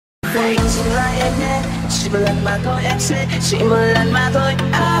Không cần dừng lại em nhé, chỉ một lần mà thôi em sẽ, chỉ một lần mà thôi.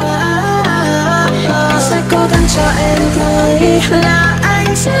 Sẽ cố gắng cho em thấy là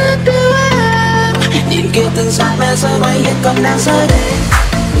anh sẽ đưa em. Nhìn kia từng giọt mưa rơi bay hiện còn đang rơi đi,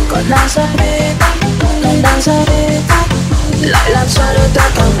 còn đang rơi đi, còn đang rơi đi. Lại làm cho đôi ta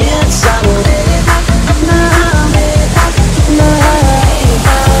càng biết rằng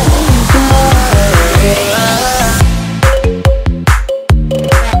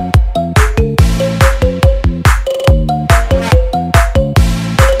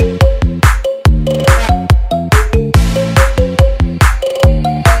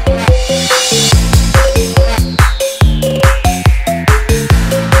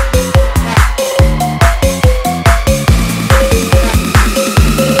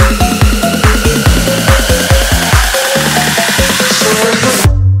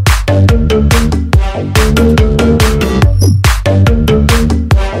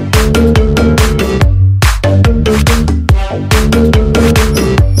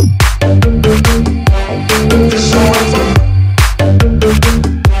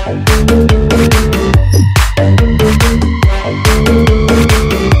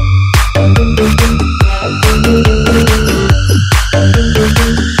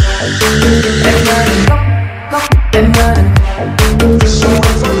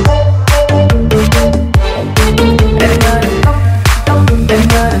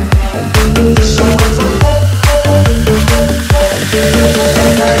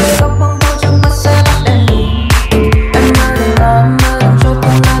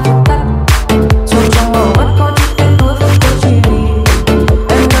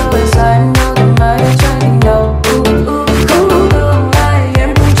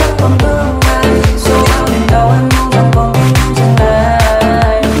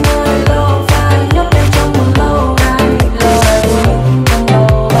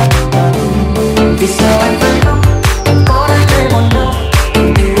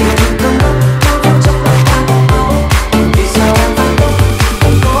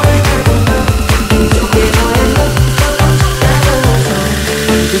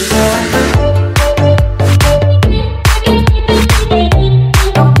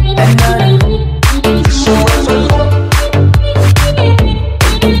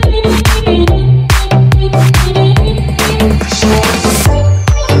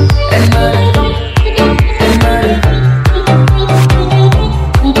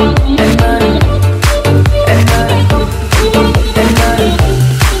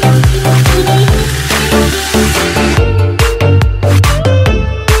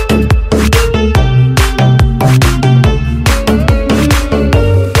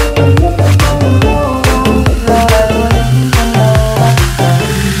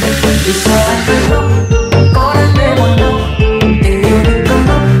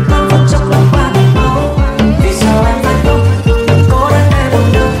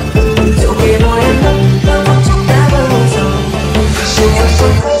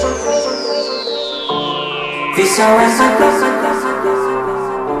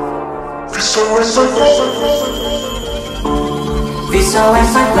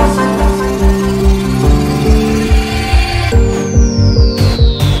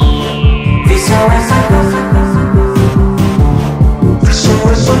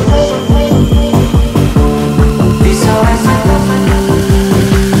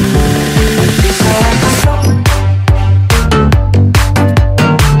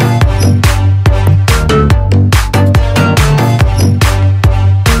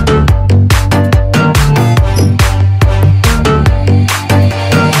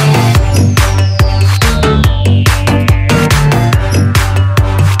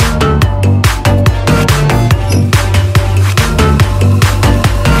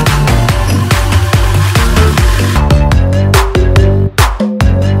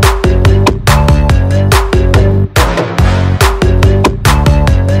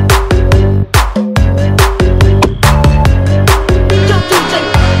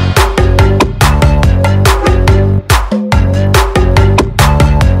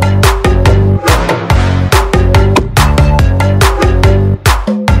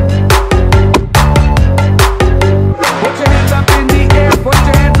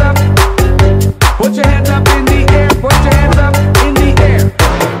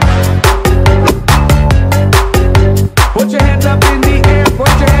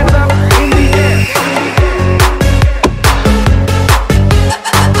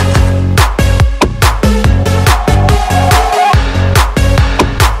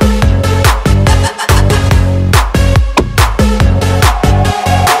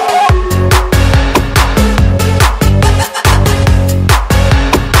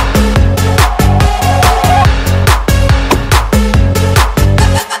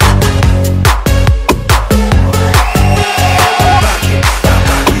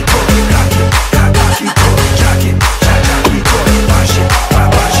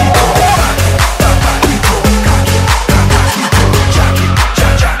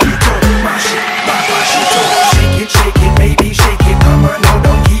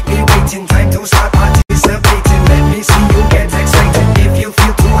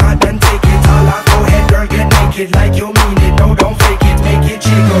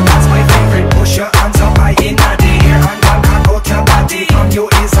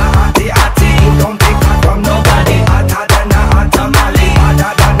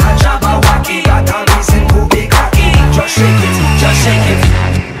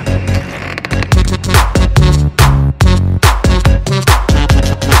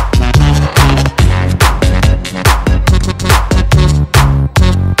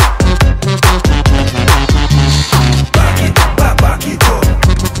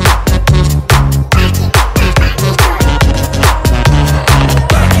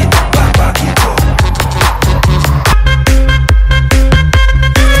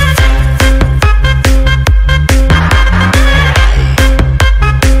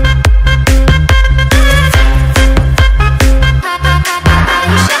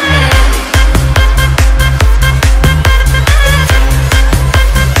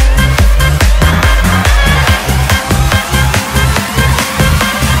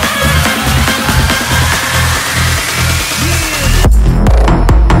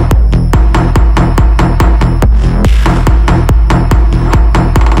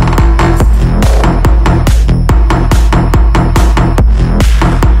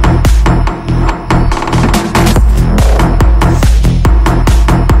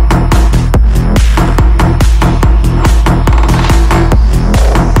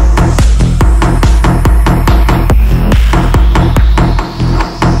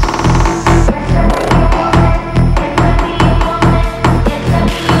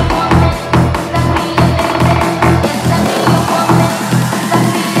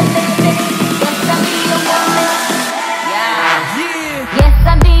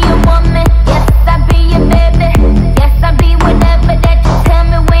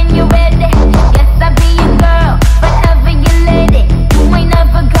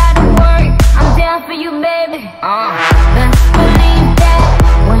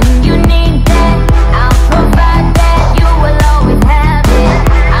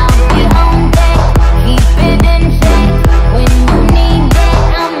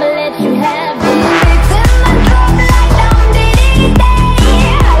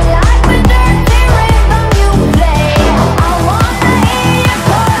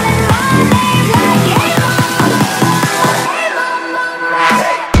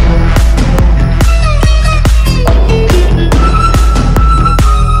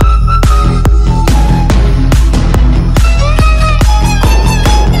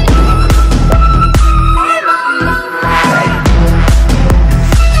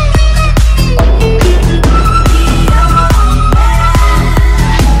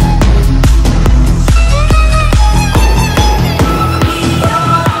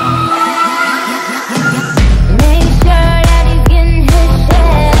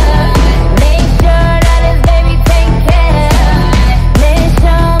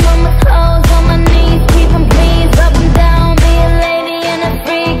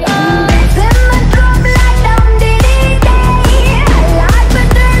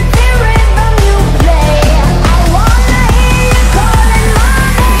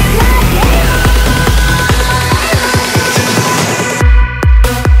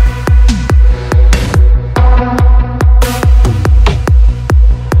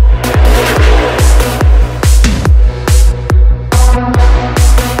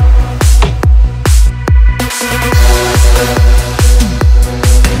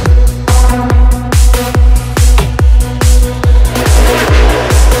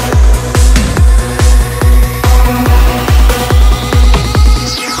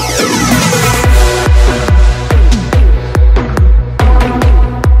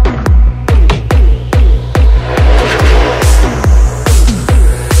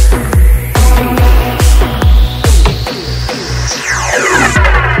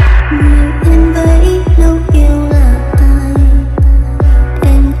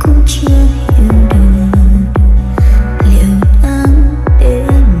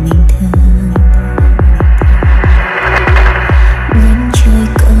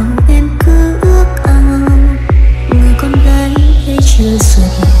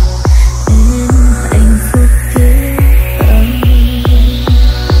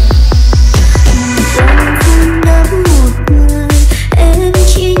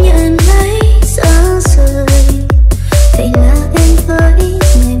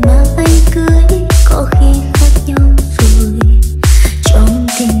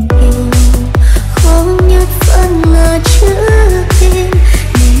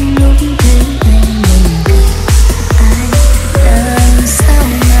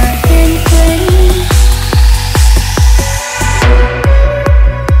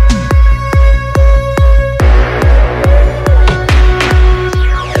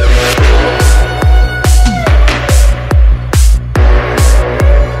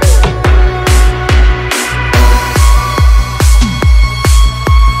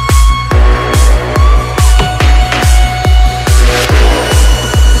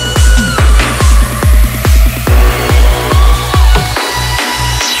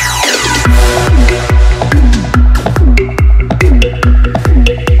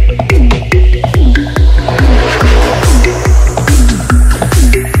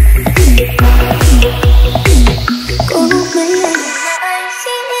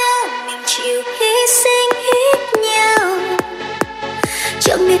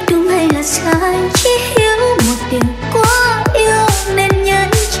Chẳng biết đúng hay là sai, chỉ hiểu một điều quá yêu nên nhẫn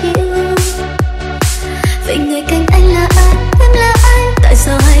chịu. Vậy người cạnh anh là ai, em là ai? Tại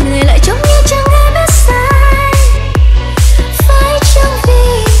sao hai người lại trông như chẳng ai biết sai? Phải chăng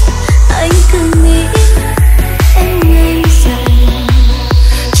vì anh cứ nghĩ em ngây dại?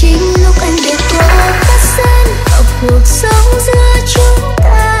 Chính lúc anh để qua cắt sen vào cuộc sống giữa chúng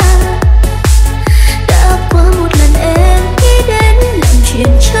ta, đã qua một lần em nghĩ đến làm chuyện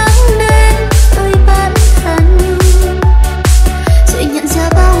chẳng nên tôi bản thân, rồi nhận ra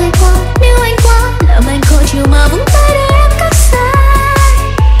bao ngày qua nếu anh quá làm anh khó chịu mà vung tay để em cắt sai.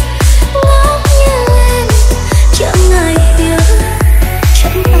 Ngốc như em chẳng ai hiểu,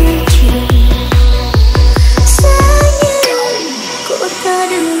 chẳng ai chịu. Sẽ như cô ta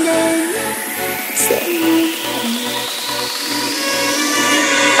đừng đến, sẽ như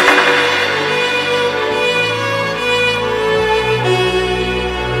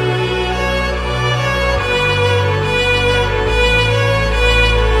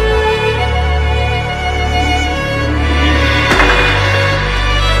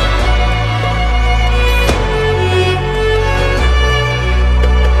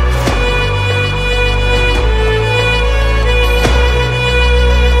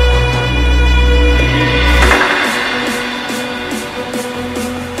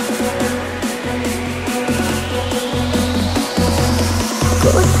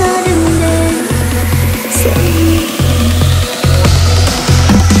cô ta đừng đến, sẽ như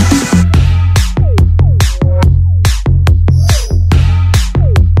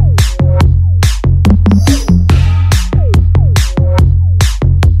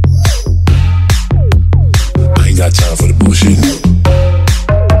I ain't got time for the bullshit.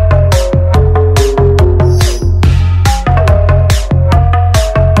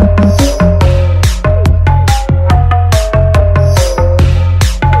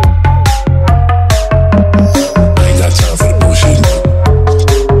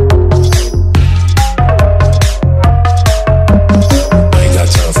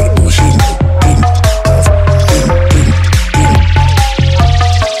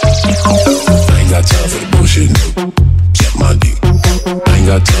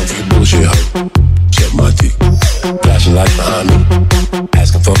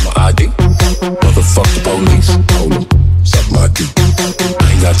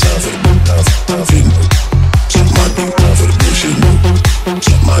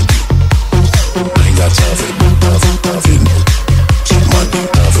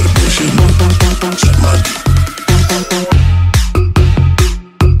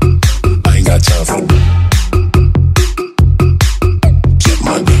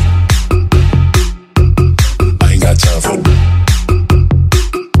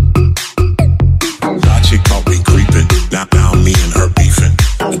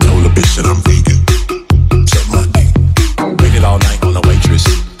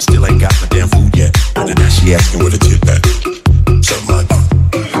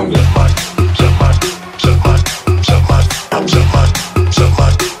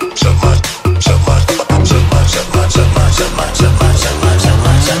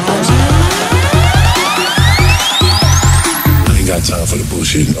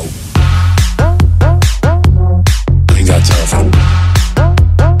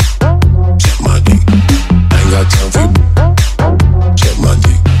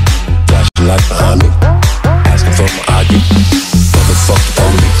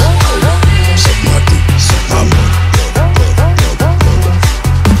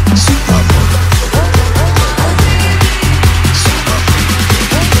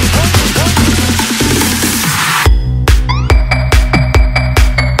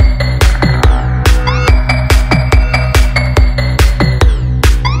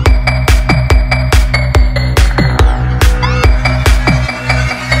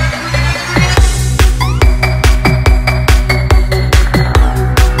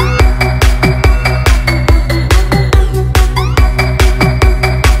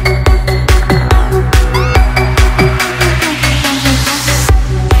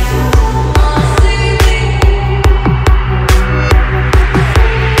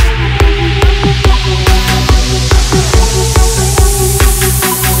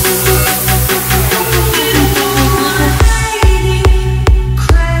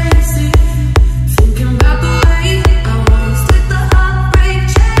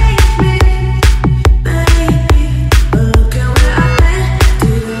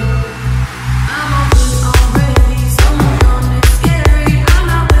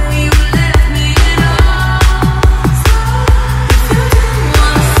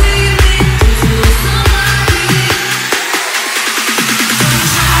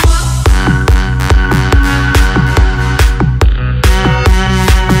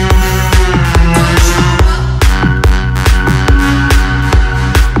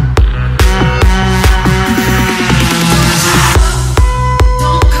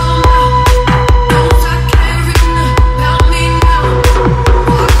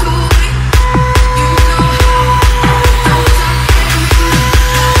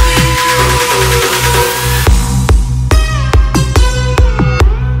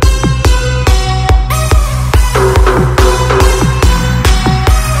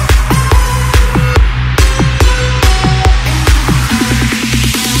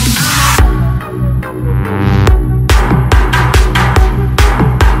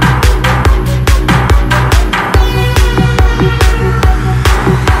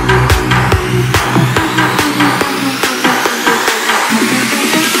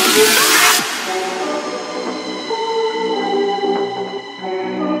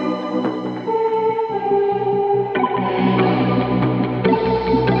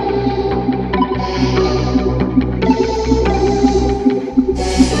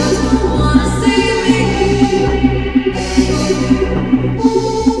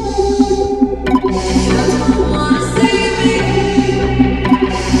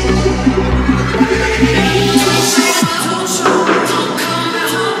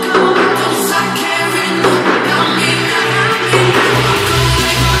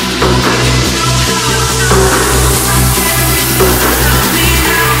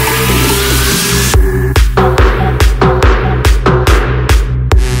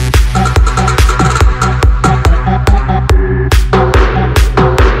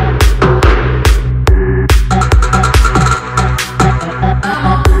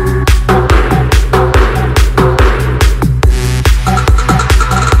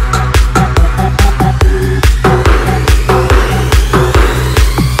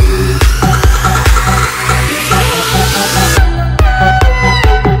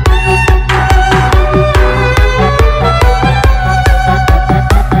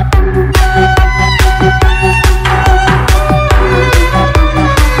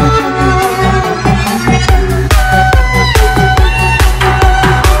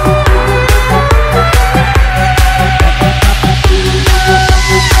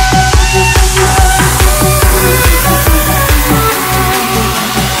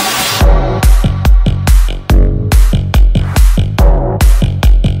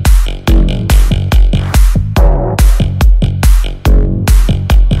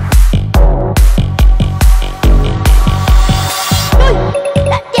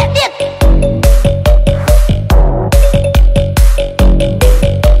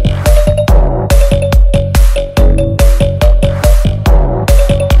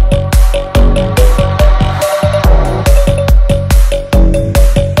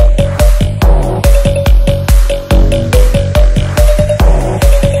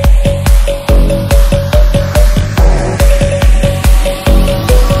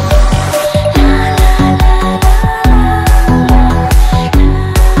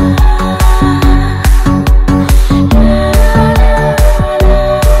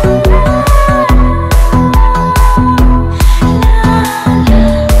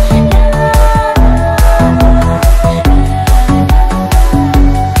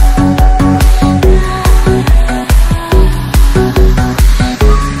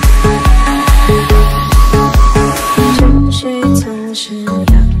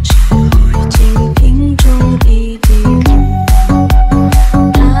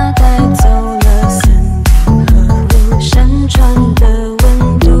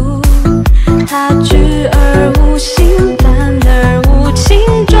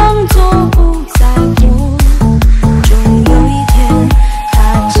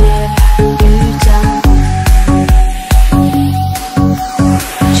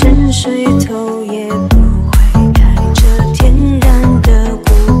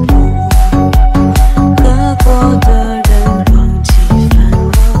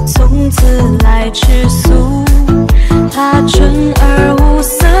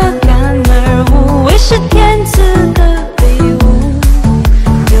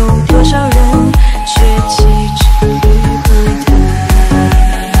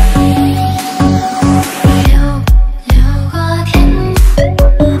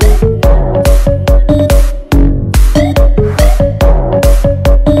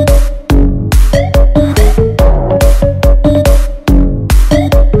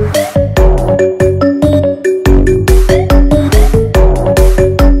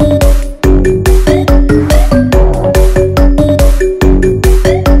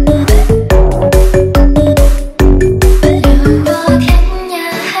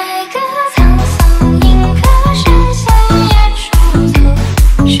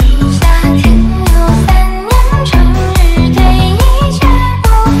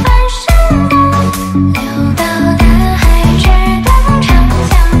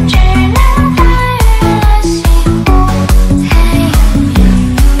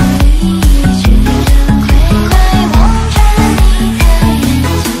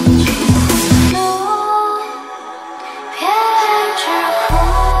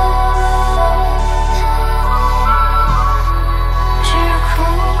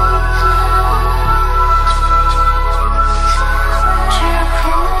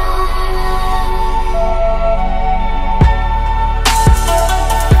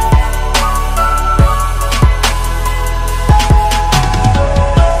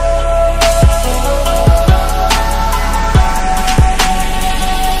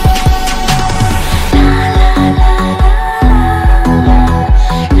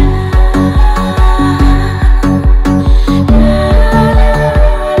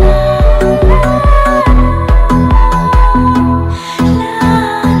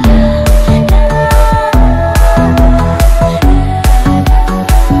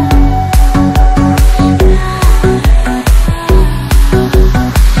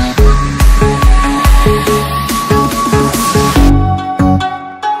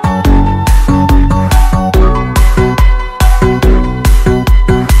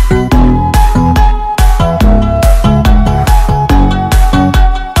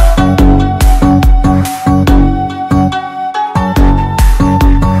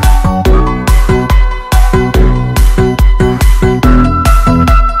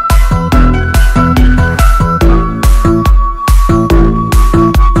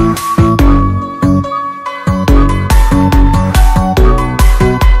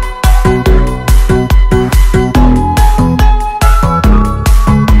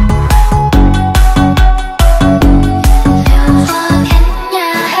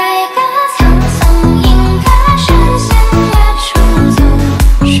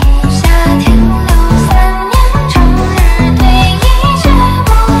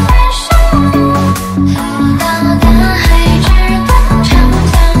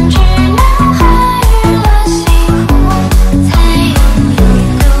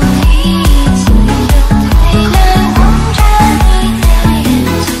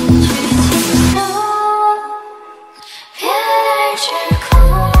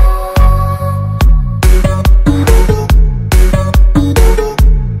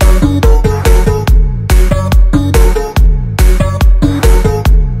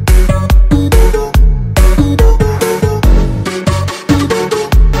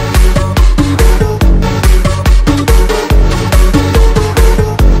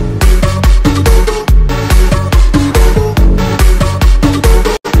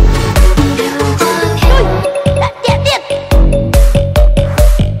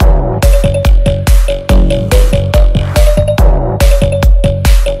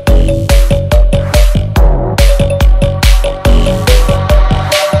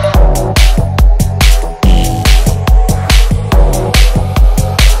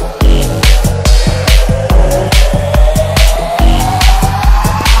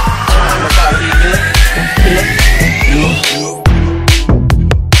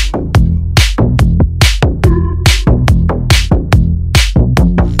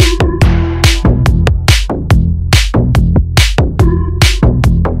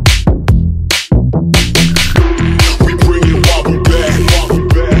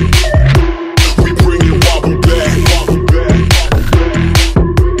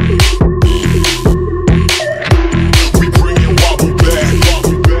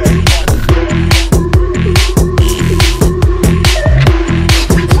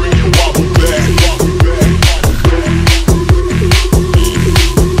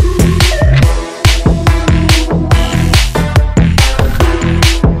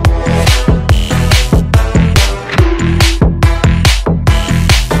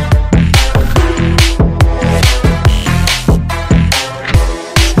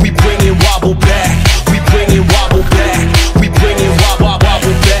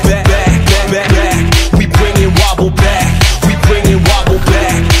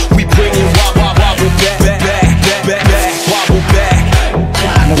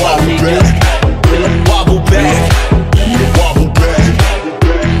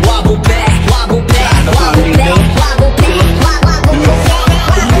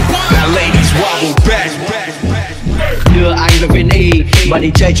 Mà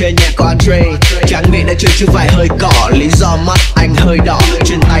DJ chơi nhạc có Andre. Tráng miệng đã chơi chứ phải hơi cỏ. Lý do mắt anh hơi đỏ.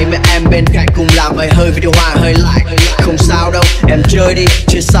 Trên tay mấy em bên cạnh cùng làm vậy hơi vì điều hòa hơi lại. Không sao đâu, em chơi đi.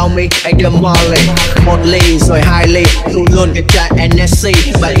 Trên sau mi anh đưa Molly. 1 ly rồi 2 ly. Thu luôn cái chai NSC.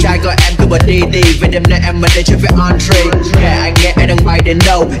 Bạn trai gọi em cứ bật đi đi. Về đêm nay em ở đây chơi với Andre. Kể anh nghe em đang bay đến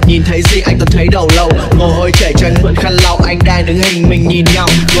đâu. Nhìn thấy gì anh toàn thấy đầu lâu. Mồ hôi chảy cho anh mượn khăn lau. Anh đang đứng hình mình nhìn nhau.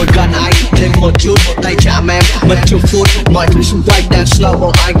 Ngồi gần anh thêm một chút. Tay chạm em mất chục phút. Mọi thứ xung quanh đang slow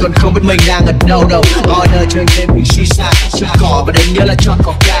mo. Anh còn không biết mình đang ở đâu đâu. Order cho anh thêm bình shisha. Chụp cỏ và đến nhớ là cho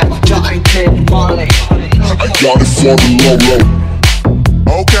có ca. Cho anh thêm Molly. I got it for the low low.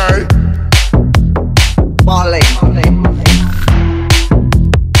 Okay. Molly.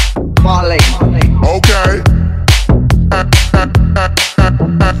 Molly. Okay.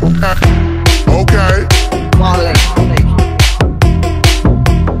 Okay. Molly.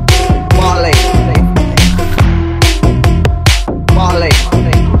 Molly. Molly.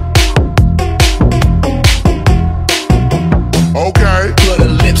 Okay. Put her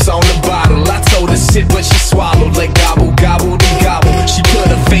lips on the bottle. I told her sit, but she swallowed like gobble, gobble, de gobble. She put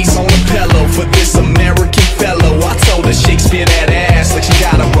her face on the pillow for this American fellow. I told her Shakespeare that ass like she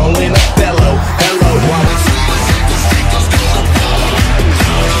got a role in Othello. Hello,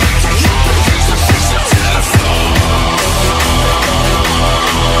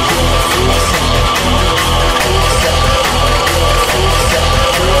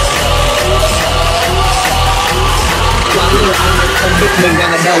 không biết mình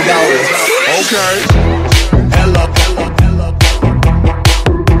đang ở đâu đâu. Okay. hello, hello,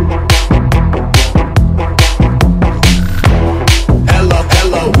 hello,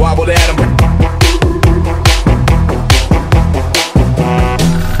 hello, wobble that him.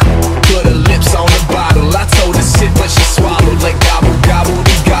 Put her lips on the bottle. I told her sit, but she swallowed like gobble, gobble,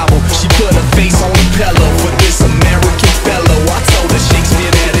 de gobble. She put her face on the pillow for this American fellow. I told her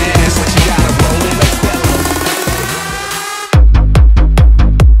Shakespeare that ass like she got a role in Othello.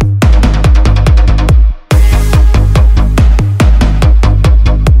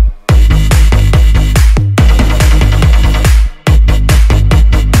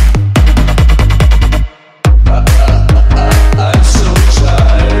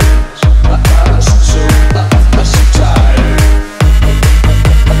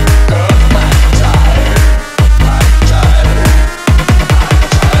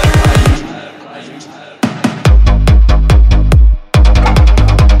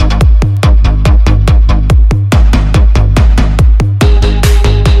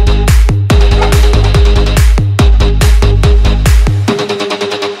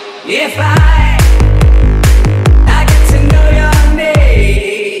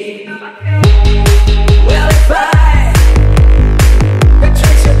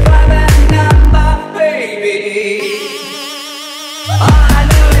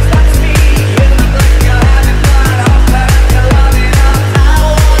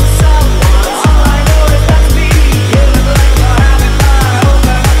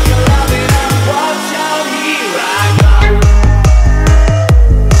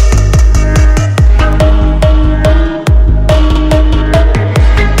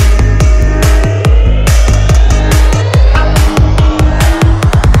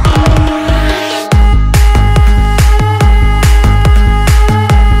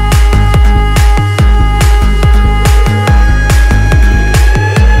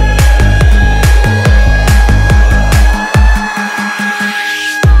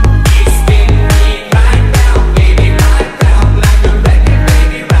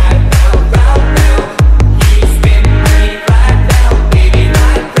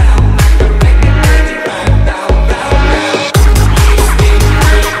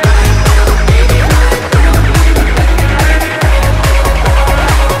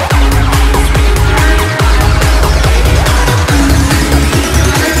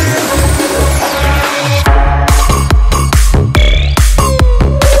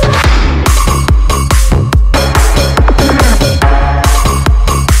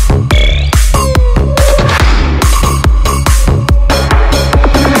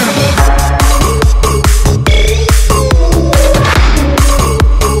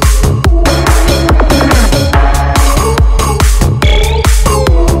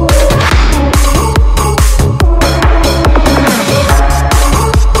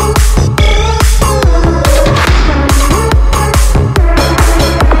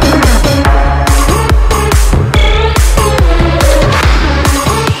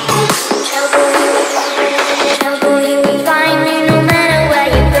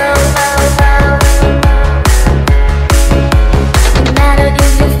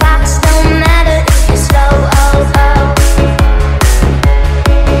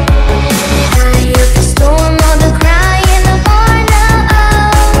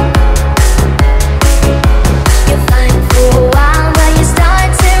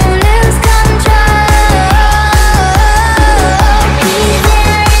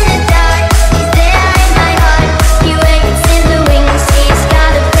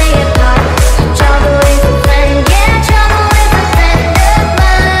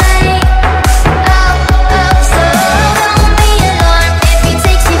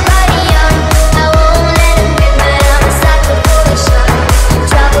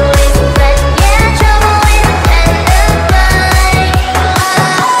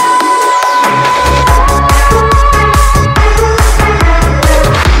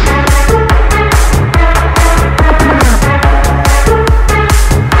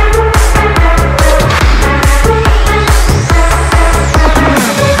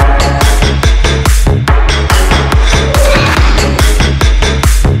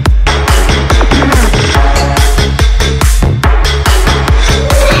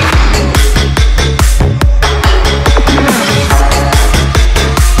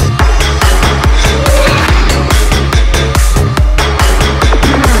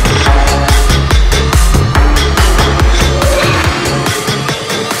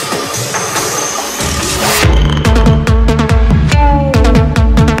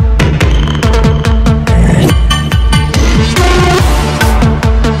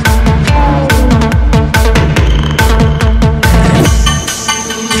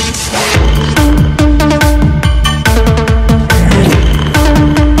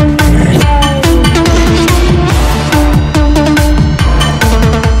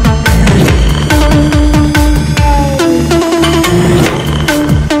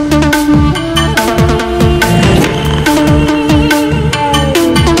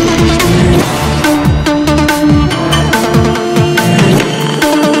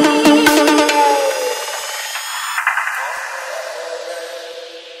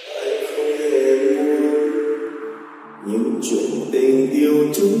 tình yêu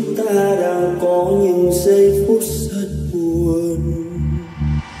chúng ta đang có những giây phút rất buồn,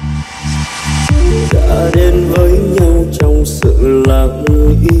 đã đến với nhau trong sự lặng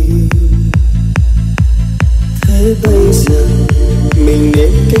im. Thế bây giờ mình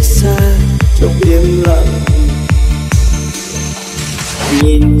nên cách xa trong im lặng,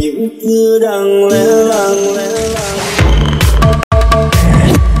 nhìn những thứ đang lẽ làng lẽ làng.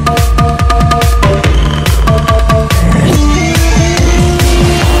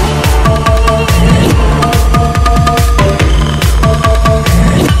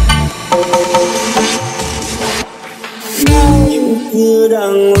 Như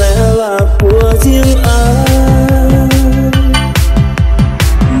đang lẽ là của riêng ai,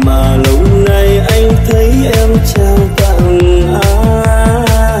 mà lâu nay anh thấy em trao tặng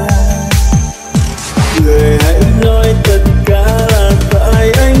ai. Người hãy nói tất cả là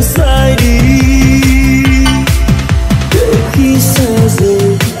tại anh sai đi, để khi xa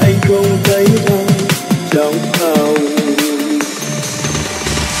rồi anh không thấy ai trong lòng.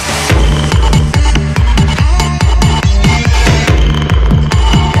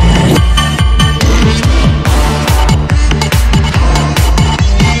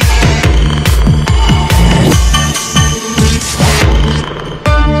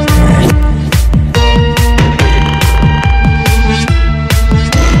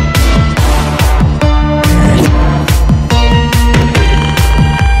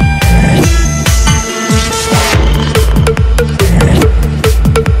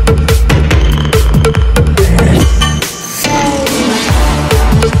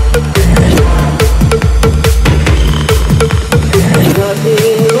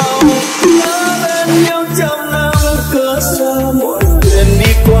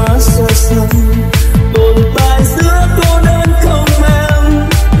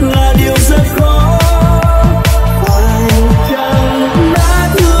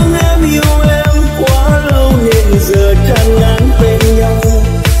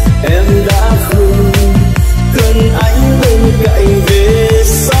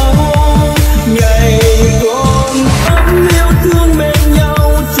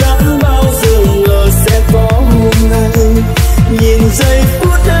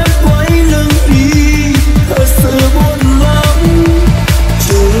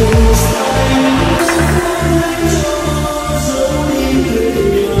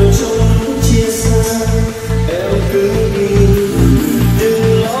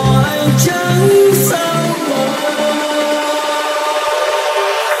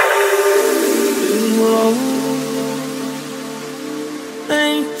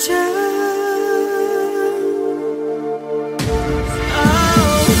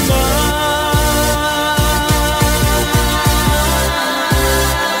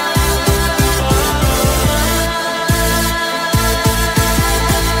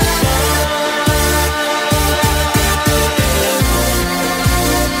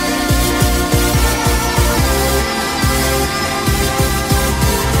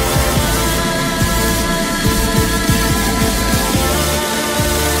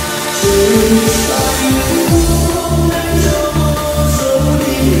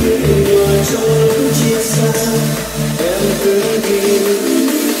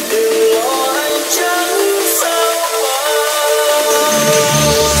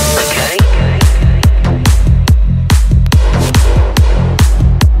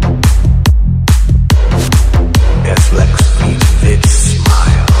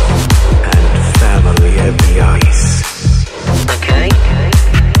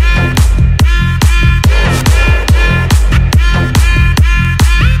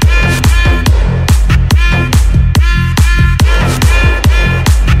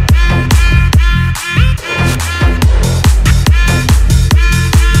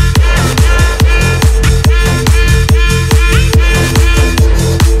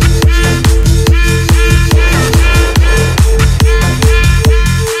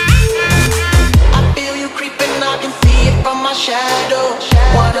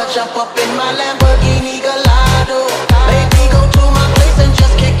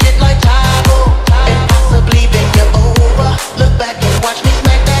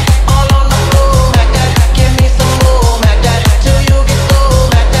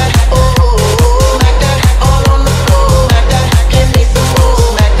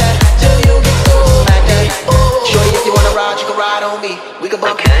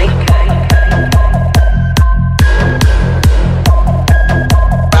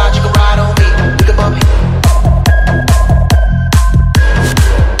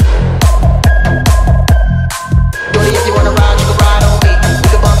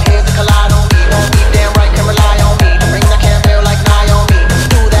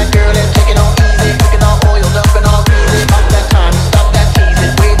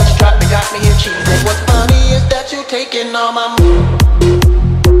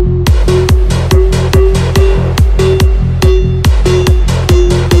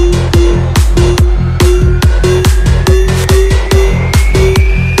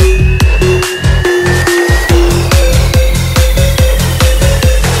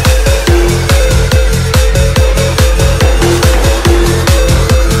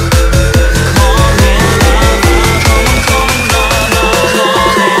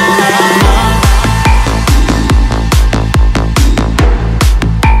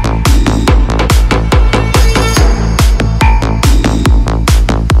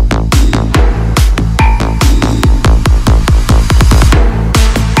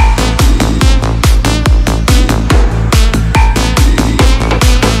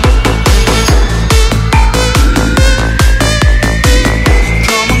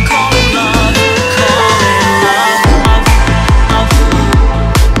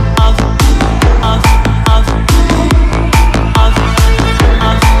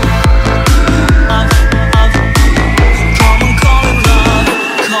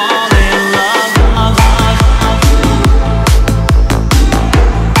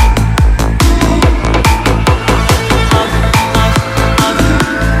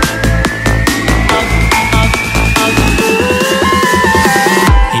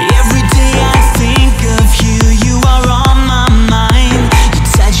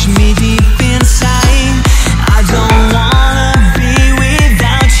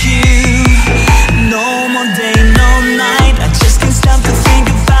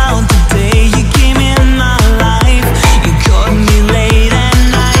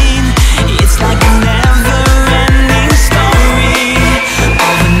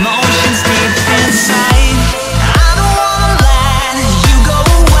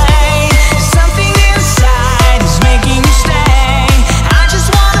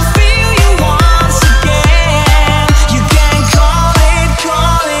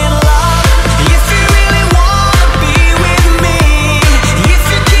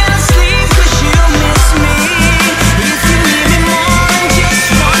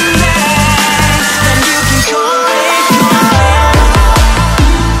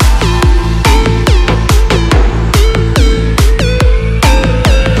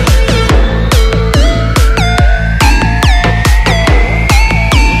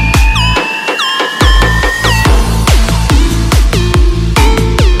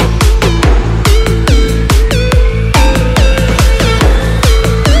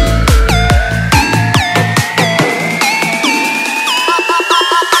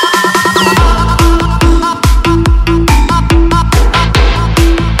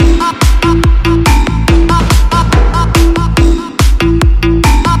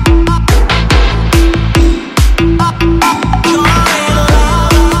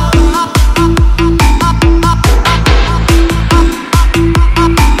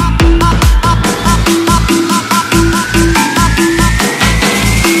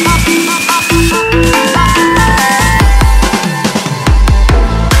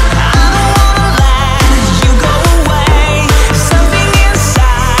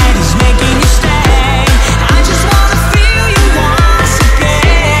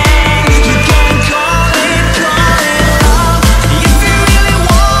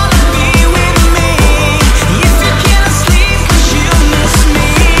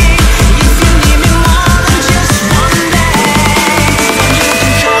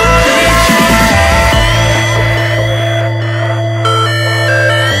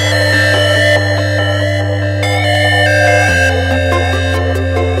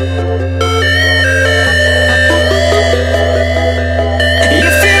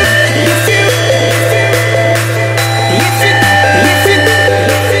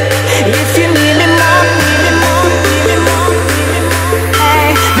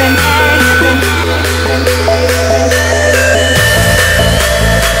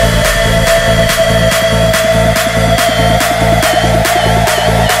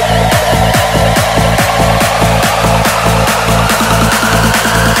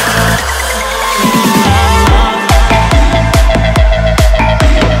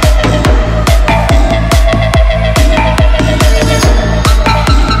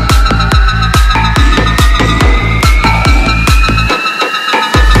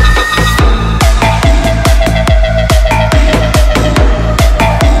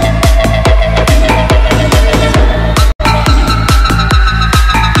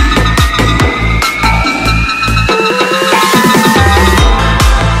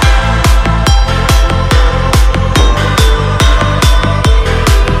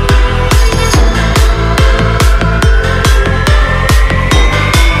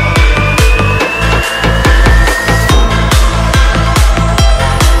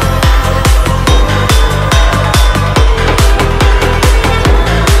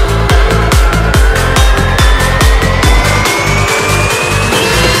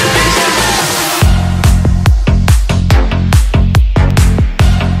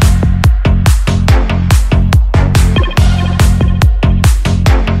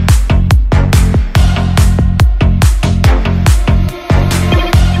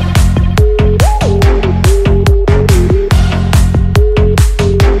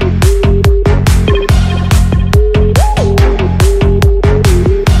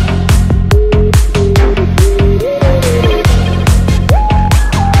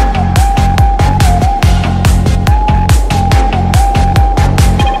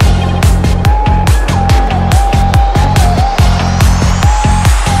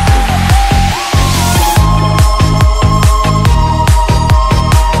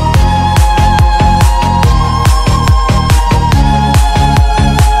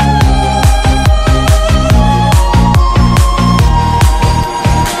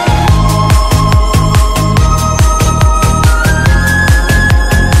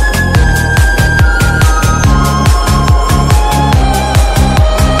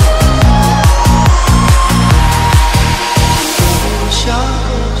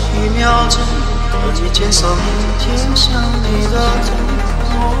 秒钟，科技减少明天想你的痛，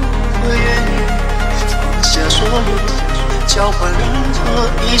我会愿意放下所有，交换任何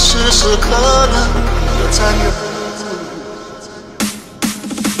一时时可能的占有。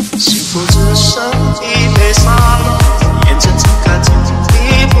幸福只剩一杯沙漏，眼睁睁看着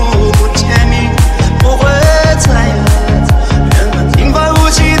你步步渐明，不会再有人们平凡无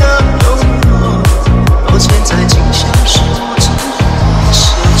奇的拥有，都潜在今宵是无知失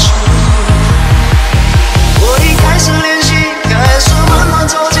去。我已开始练习，开始慢慢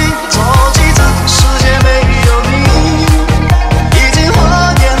走进这个世界没有你，已经和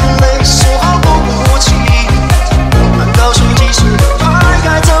眼泪说好不哭泣，难道说即使爱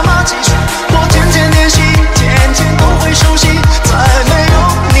该怎么继续？我渐渐练习，渐渐都会熟悉，在没有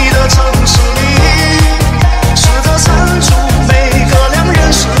你的城市里，试着删除每个两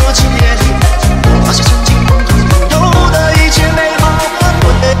人世界里那些曾经共同拥有的一切美好的回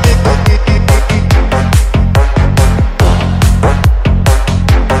忆。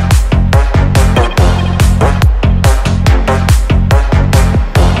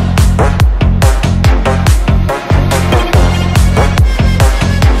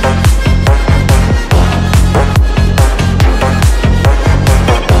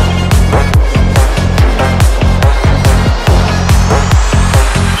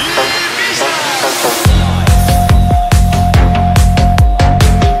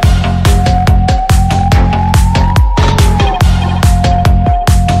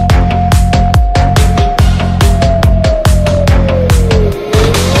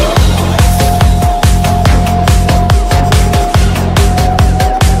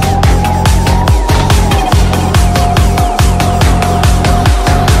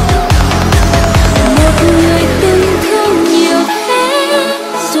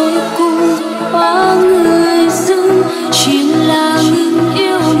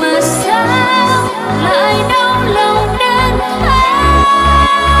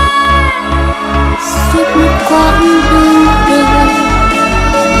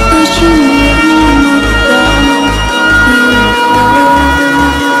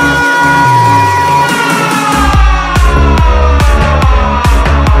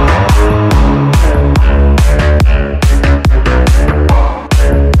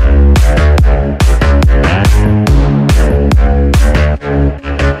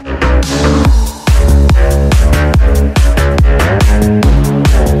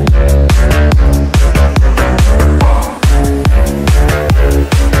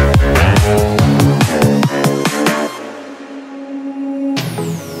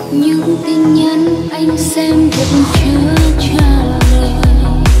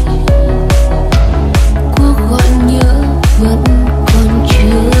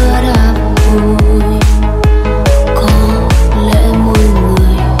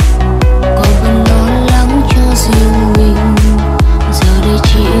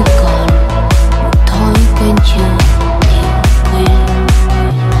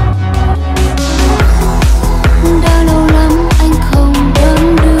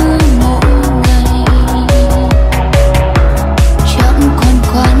Chẳng còn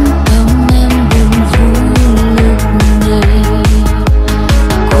quan tâm em buồn vui lúc này.